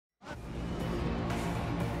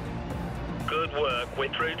Good work. We're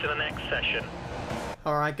through to the next session.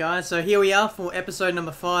 Alright guys, so here we are for episode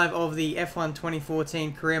number 5 of the F1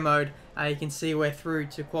 2014 career mode. You can see we're through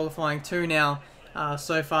to qualifying 2 now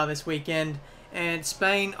so far this weekend. And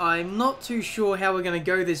Spain, I'm not too sure how we're going to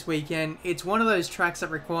go this weekend. It's one of those tracks that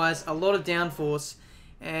requires a lot of downforce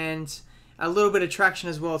and a little bit of traction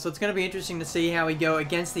as well. So it's going to be interesting to see how we go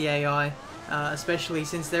against the AI, especially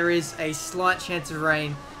since there is a slight chance of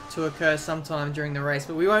rain to occur sometime during the race.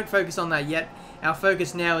 But we won't focus on that yet. Our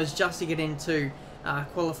focus now is just to get into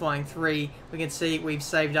qualifying 3. We can see we've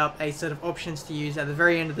saved up a set of options to use at the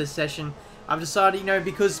very end of this session. I've decided, you know,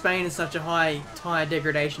 because Spain is such a high tyre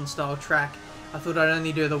degradation style track, I thought I'd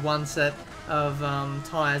only do the one set of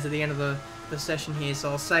tyres at the end of the session here, so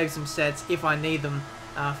I'll save some sets if I need them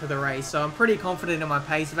for the race. So I'm pretty confident in my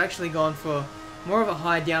pace. I've actually gone for more of a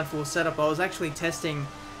high downforce setup. I was actually testing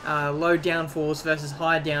low downforce versus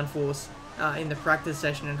high downforce in the practice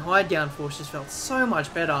session, and high downforce just felt so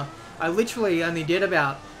much better. I literally only did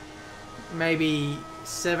about maybe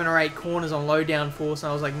 7 or 8 corners on low downforce, and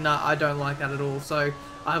I was like, nah, I don't like that at all. So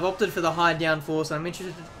I've opted for the high downforce, and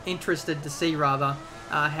I'm interested to see rather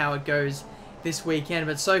how it goes this weekend.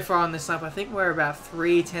 But so far on this lap, I think we're about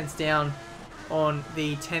 3/10 down on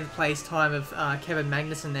the 10th place time of Kevin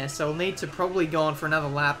Magnussen there. So we'll need to probably go on for another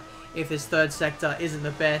lap if this third sector isn't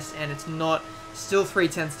the best, and it's not. Still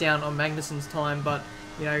 3/10 down on Magnussen's time, but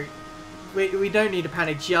you know, we don't need to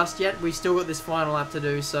panic just yet. We still got this final lap to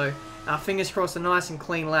do, so fingers crossed a nice and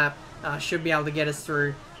clean lap should be able to get us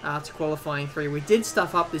through to qualifying 3. We did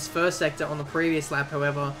stuff up this first sector on the previous lap,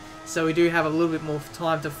 however, so we do have a little bit more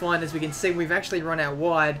time to find. As we can see, we've actually run out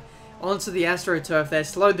wide onto the AstroTurf there,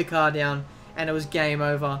 slowed the car down, and it was game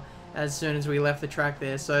over as soon as we left the track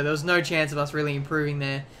there. So there was no chance of us really improving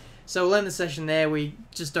there. So we'll end the session there. We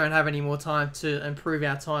just don't have any more time to improve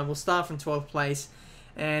our time. We'll start from 12th place.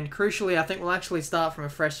 And crucially, I think we'll actually start from a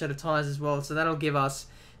fresh set of tyres as well. So that'll give us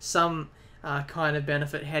some kind of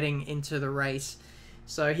benefit heading into the race.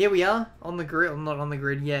 So here we are on the grid. Well, not on the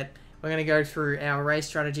grid yet. We're going to go through our race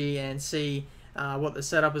strategy and see what the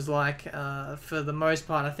setup is like. For the most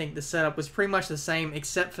part, I think the setup was pretty much the same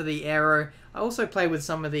except for the aero. I also played with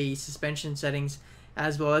some of the suspension settings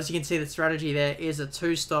as well. As you can see, the strategy there is a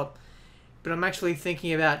 2-stop. But I'm actually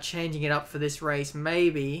thinking about changing it up for this race.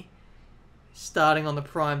 Maybe starting on the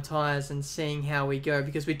prime tyres and seeing how we go,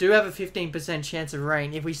 because we do have a 15% chance of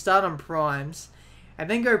rain. If we start on primes and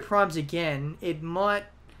then go primes again, it might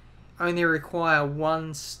only require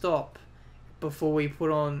 1 stop before we put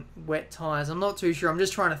on wet tyres. I'm not too sure. I'm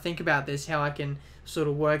just trying to think about this, how I can sort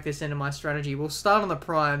of work this into my strategy. We'll start on the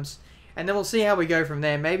primes and then we'll see how we go from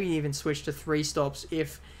there. Maybe even switch to 3 stops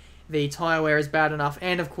if the tyre wear is bad enough,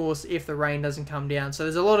 and of course if the rain doesn't come down. So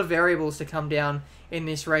there's a lot of variables to come down in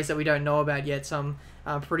this race that we don't know about yet, so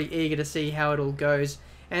I'm pretty eager to see how it all goes.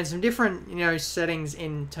 And some different, you know, settings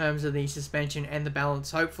in terms of the suspension and the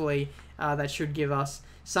balance. Hopefully that should give us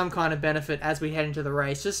some kind of benefit as we head into the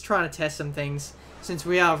race. Just trying to test some things, since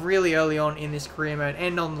we are really early on in this career mode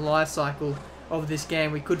and on the life cycle of this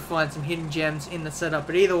game. We could find some hidden gems in the setup,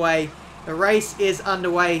 but either way, the race is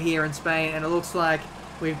underway here in Spain, and it looks like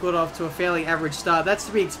we've got off to a fairly average start. That's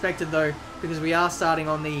to be expected though, because we are starting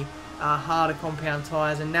on the harder compound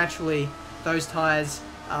tyres, and naturally those tyres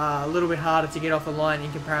are a little bit harder to get off the line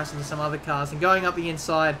in comparison to some other cars. And going up the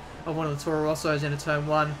inside of one of the Toro Rossos into turn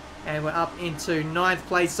 1, and we're up into 9th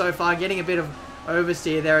place so far, getting a bit of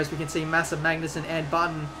oversteer there, as we can see Massa, Magnussen and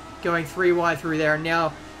Button going 3 wide through there. And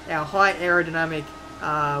now our high aerodynamic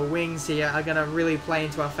wings here are going to really play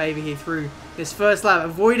into our favour here through this first lap,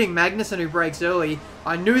 avoiding Magnussen, who brakes early.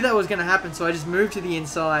 I knew that was going to happen, so I just moved to the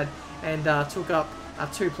inside and took up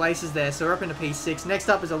 2 places there. So we're up into P6. Next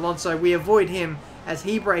up is Alonso. We avoid him as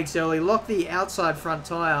he brakes early, lock the outside front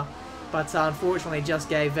tyre, but unfortunately just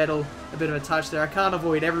gave Vettel a bit of a touch there. I can't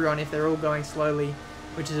avoid everyone if they're all going slowly,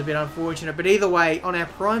 which is a bit unfortunate. But either way, on our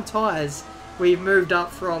prime tyres, we've moved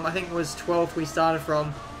up from, I think it was 12th we started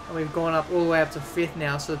from, and we've gone up all the way up to 5th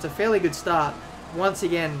now, so it's a fairly good start. Once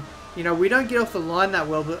again, you know, we don't get off the line that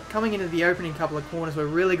well, but coming into the opening couple of corners, we're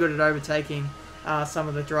really good at overtaking some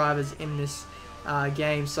of the drivers in this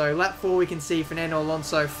game. So lap 4, we can see Fernando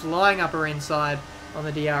Alonso flying up our inside on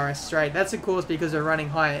the DRS straight. That's of course because we're running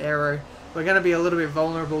higher aero. We're going to be a little bit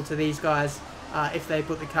vulnerable to these guys if they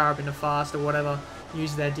put the car up into fast or whatever,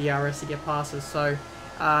 use their DRS to get past us. So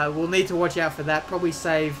we'll need to watch out for that. Probably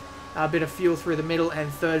save a bit of fuel through the middle and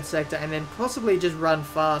third sector, and then possibly just run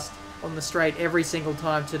fast on the straight every single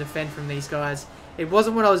time to defend from these guys. It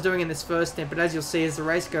wasn't what I was doing in this first stint, but as you'll see as the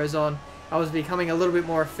race goes on, I was becoming a little bit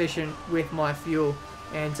more efficient with my fuel.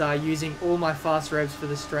 and using all my fast revs for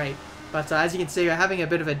the straight. But as you can see, we're having a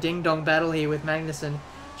bit of a ding-dong battle here with Magnussen,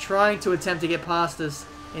 trying to attempt to get past us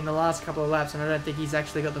in the last couple of laps, and I don't think he's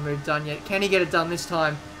actually got the move done yet. Can he get it done this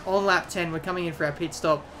time? On lap 10, we're coming in for our pit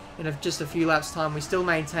stop in just a few laps' time. We still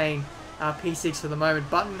maintain P6 for the moment.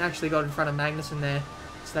 Button actually got in front of Magnussen there,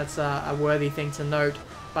 so that's a worthy thing to note.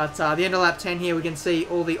 But the end of lap 10 here, we can see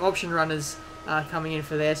all the option runners coming in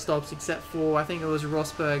for their stops, except for, I think it was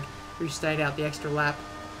Rosberg, who stayed out the extra lap.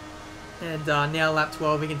 And now lap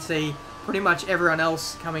 12, we can see pretty much everyone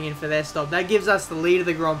else coming in for their stop. That gives us the lead of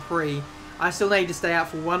the Grand Prix. I still need to stay out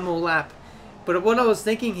for one more lap. But what I was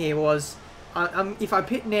thinking here was, if I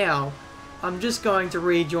pit now, I'm just going to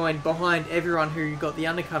rejoin behind everyone who got the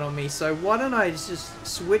undercut on me. So why don't I just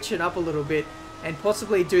switch it up a little bit and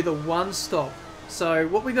possibly do the one stop. So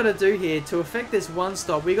what we got to do here, to affect this one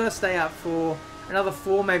stop, we got to stay out for another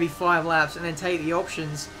 4, maybe 5 laps, and then take the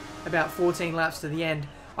options about 14 laps to the end.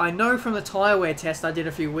 I know from the tyre wear test I did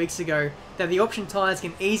a few weeks ago that the option tyres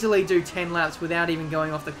can easily do 10 laps without even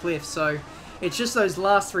going off the cliff. So it's just those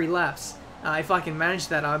last 3 laps. If I can manage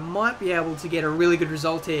that, I might be able to get a really good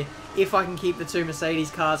result here if I can keep the 2 Mercedes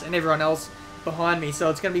cars and everyone else behind me. So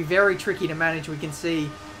it's going to be very tricky to manage. We can see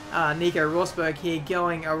Nico Rosberg here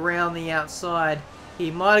going around the outside. He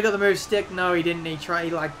might have got the move stick. No, he didn't. He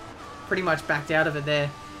like pretty much backed out of it there.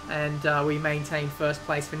 And we maintain first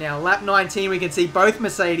place for now. Lap 19, we can see both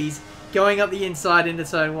Mercedes going up the inside into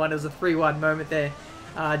turn 1. It was a 3-1 moment there,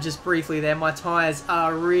 just briefly there. My tyres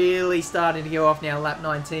are really starting to go off now, lap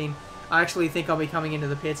 19. I actually think I'll be coming into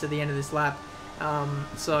the pits at the end of this lap.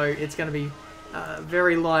 So it's going to be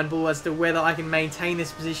very lineable as to whether I can maintain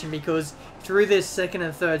this position, because through this second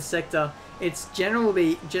and third sector, it's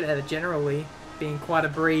generally being quite a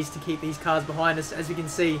breeze to keep these cars behind us. As we can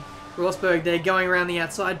see, Rosberg there going around the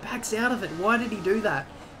outside, backs out of it. Why did he do that?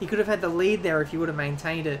 He could have had the lead there if he would have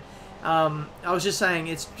maintained it. I was just saying,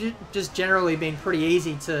 it's just generally been pretty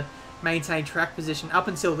easy to maintain track position up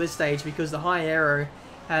until this stage, because the high aero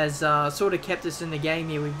has sort of kept us in the game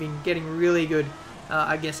here. We've been getting really good,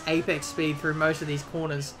 I guess, apex speed through most of these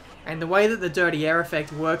corners. And the way that the dirty air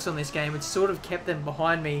effect works on this game, it's sort of kept them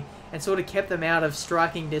behind me and sort of kept them out of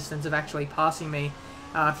striking distance of actually passing me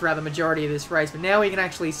throughout the majority of this race. But now we can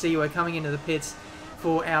actually see we're coming into the pits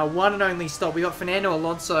for our one and only stop. We got Fernando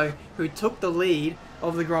Alonso, who took the lead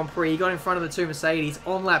of the Grand Prix. He got in front of the 2 Mercedes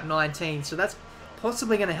on lap 19. So that's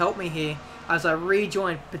possibly going to help me here as I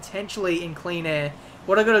rejoin potentially in clean air.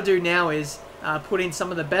 What I've got to do now is put in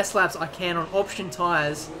some of the best laps I can on option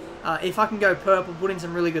tyres. If I can go purple, put in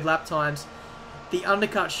some really good lap times. The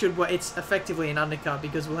undercut should work. It's effectively an undercut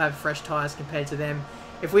because we'll have fresh tyres compared to them.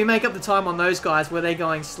 If we make up the time on those guys where they're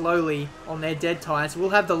going slowly on their dead tyres, we'll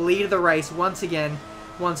have the lead of the race once again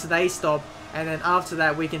once they stop. And then after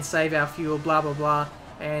that, we can save our fuel, blah, blah, blah,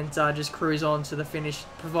 and just cruise on to the finish,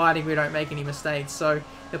 providing we don't make any mistakes. So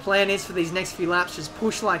the plan is for these next few laps, just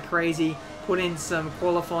push like crazy, put in some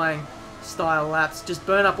qualifying style laps, just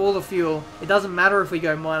burn up all the fuel. It doesn't matter if we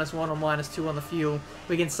go -1 or -2 on the fuel.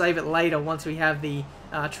 We can save it later once we have the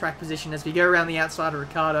track position. As we go around the outside of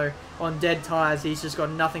Ricciardo on dead tyres, he's just got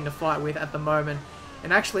nothing to fight with at the moment.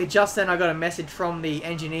 And actually just then I got a message from the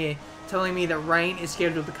engineer telling me that rain is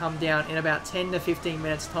scheduled to come down in about 10 to 15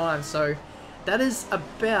 minutes time. So that is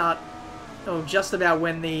about, or just about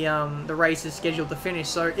when the race is scheduled to finish.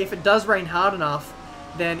 So if it does rain hard enough,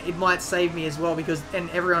 then it might save me as well, because then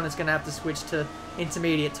everyone is going to have to switch to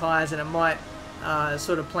intermediate tyres, and it might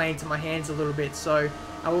sort of play into my hands a little bit. So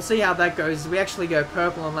I will see how that goes. We actually go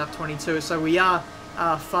purple on lap 22, so we are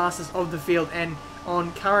fastest of the field, and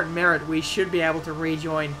on current merit we should be able to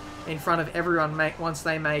rejoin in front of everyone once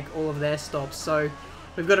they make all of their stops. So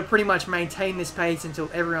we've got to pretty much maintain this pace until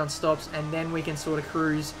everyone stops, and then we can sort of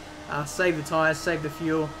cruise, save the tyres, save the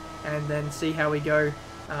fuel, and then see how we go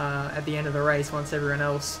at the end of the race once everyone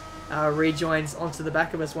else rejoins onto the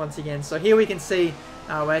back of us once again. So here we can see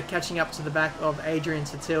we're catching up to the back of Adrian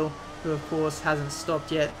Sutil, who of course hasn't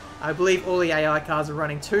stopped yet. I believe all the AI cars are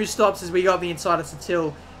running 2 stops as we got the inside of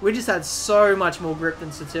Sutil. We just had so much more grip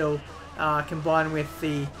than Sutil, combined with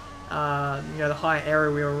the the high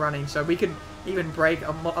aero we were running. So we could even brake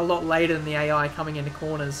a lot later than the AI coming into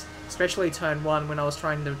corners, especially turn 1 when I was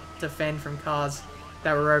trying to defend from cars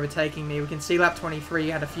that were overtaking me. We can see lap 23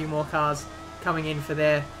 had a few more cars coming in for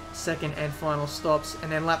their second and final stops,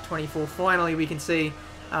 and then lap 24 finally we can see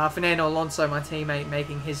Fernando Alonso, my teammate,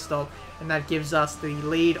 making his stop, and that gives us the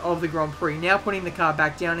lead of the Grand Prix. Now putting the car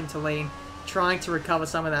back down into lean, trying to recover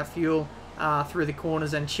some of that fuel through the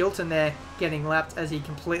corners, and Chilton there getting lapped as he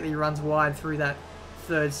completely runs wide through that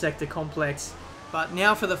third sector complex. But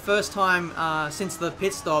now for the first time since the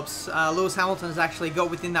pit stops, Lewis Hamilton has actually got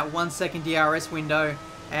within that 1 second DRS window,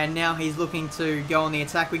 and now he's looking to go on the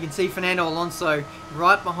attack. We can see Fernando Alonso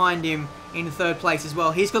right behind him in third place as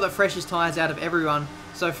well. He's got the freshest tyres out of everyone,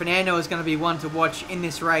 so Fernando is going to be one to watch in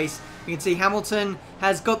this race. We can see Hamilton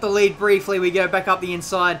has got the lead briefly. We go back up the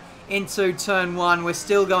inside into turn 1. We're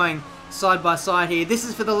still going side by side here. This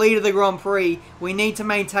is for the lead of the Grand Prix. We need to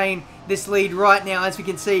maintain this lead right now. As we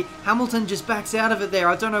can see, Hamilton just backs out of it there.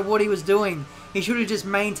 I don't know what he was doing. He should have just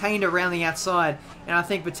maintained around the outside, and I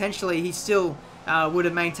think potentially he still would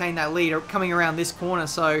have maintained that lead coming around this corner.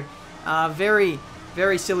 So very,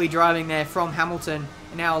 very silly driving there from Hamilton.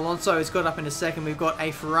 And now Alonso has got up into second. We've got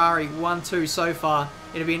a Ferrari 1-2 so far.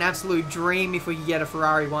 It'd be an absolute dream if we could get a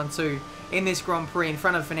Ferrari 1-2 in this Grand Prix in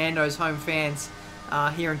front of Fernando's home fans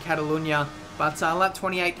here in Catalunya. But lap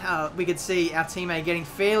 28, we could see our teammate getting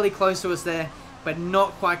fairly close to us there, but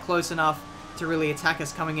not quite close enough to really attack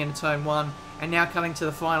us coming into turn 1. And now coming to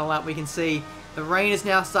the final lap, we can see the rain is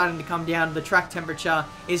now starting to come down. The track temperature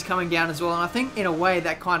is coming down as well. And I think in a way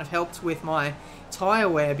that kind of helped with my tyre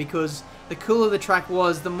wear, because the cooler the track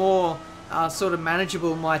was, the more sort of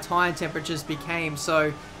manageable my tyre temperatures became.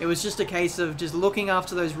 So it was just a case of just looking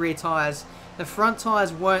after those rear tyres. The front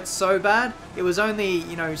tyres weren't so bad. It was only,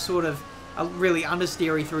 you know, sort of really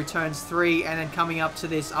understeery through turns 3, and then coming up to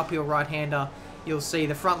this uphill right-hander, you'll see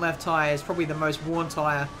the front left tyre is probably the most worn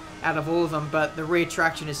tyre out of all of them, but the rear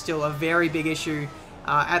traction is still a very big issue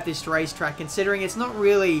at this racetrack, considering it's not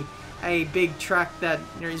really a big track that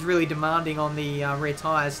is really demanding on the rear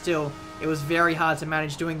tyres. Still, it was very hard to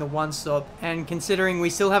manage doing the one stop, and considering we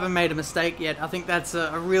still haven't made a mistake yet, I think that's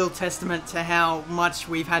a real testament to how much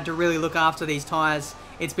we've had to really look after these tyres.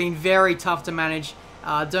 It's been very tough to manage.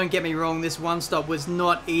 Don't get me wrong, this one stop was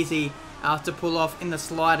not easy to pull off in the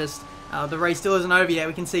slightest. The race still isn't over yet.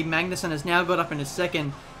 We can see Magnussen has now got up into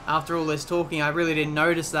second. After all this talking, I really didn't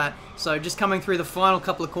notice that. So just coming through the final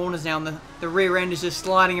couple of corners now, and the rear end is just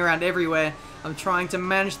sliding around everywhere. I'm trying to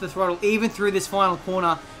manage the throttle even through this final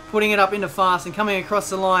corner, putting it up into fast and coming across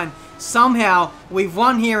the line. Somehow, we've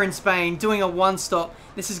won here in Spain, doing a one stop.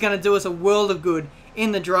 This is going to do us a world of good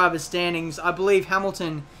in the driver's standings. I believe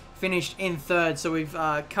Hamilton finished in third, so we've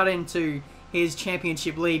cut into his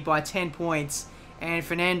championship lead by 10 points. And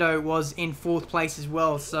Fernando was in fourth place as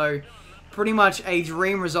well, so pretty much a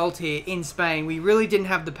dream result here in Spain. We really didn't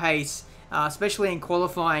have the pace, especially in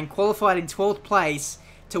qualifying. Qualified in 12th place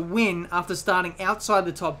to win after starting outside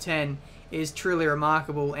the top 10 is truly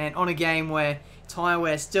remarkable. And on a game where tyre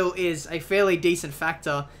wear still is a fairly decent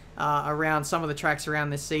factor around some of the tracks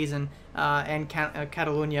around this season, and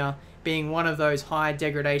Catalunya being one of those high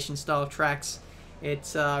degradation style tracks,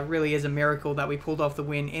 it really is a miracle that we pulled off the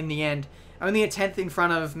win in the end. Only a 10th in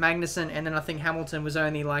front of Magnussen, and then I think Hamilton was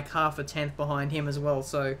only like half a 10th behind him as well.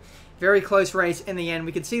 So very close race in the end.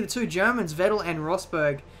 We could see the two Germans, Vettel and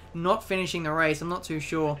Rosberg, not finishing the race. I'm not too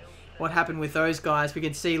sure what happened with those guys. We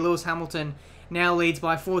could see Lewis Hamilton now leads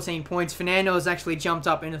by 14 points. Fernando has actually jumped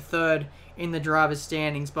up into third in the driver's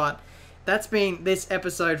standings. But that's been this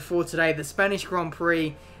episode for today, the Spanish Grand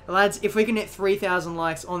Prix. Lads, if we can hit 3,000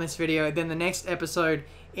 likes on this video, then the next episode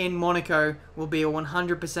in Monaco will be a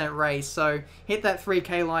 100% race. So hit that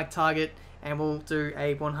 3k like target and we'll do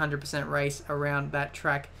a 100% race around that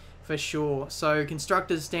track for sure. So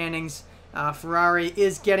constructors standings, Ferrari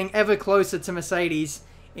is getting ever closer to Mercedes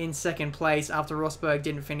in second place after Rosberg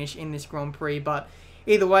didn't finish in this Grand Prix. But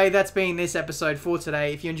either way, that's been this episode for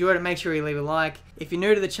today. If you enjoyed it, make sure you leave a like. If you're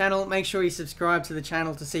new to the channel, make sure you subscribe to the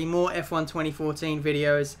channel to see more F1 2014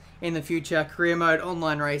 videos in the future, career mode,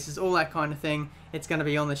 online races, all that kind of thing. It's going to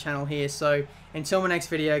be on the channel here. So until my next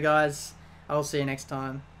video, guys, I'll see you next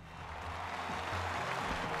time.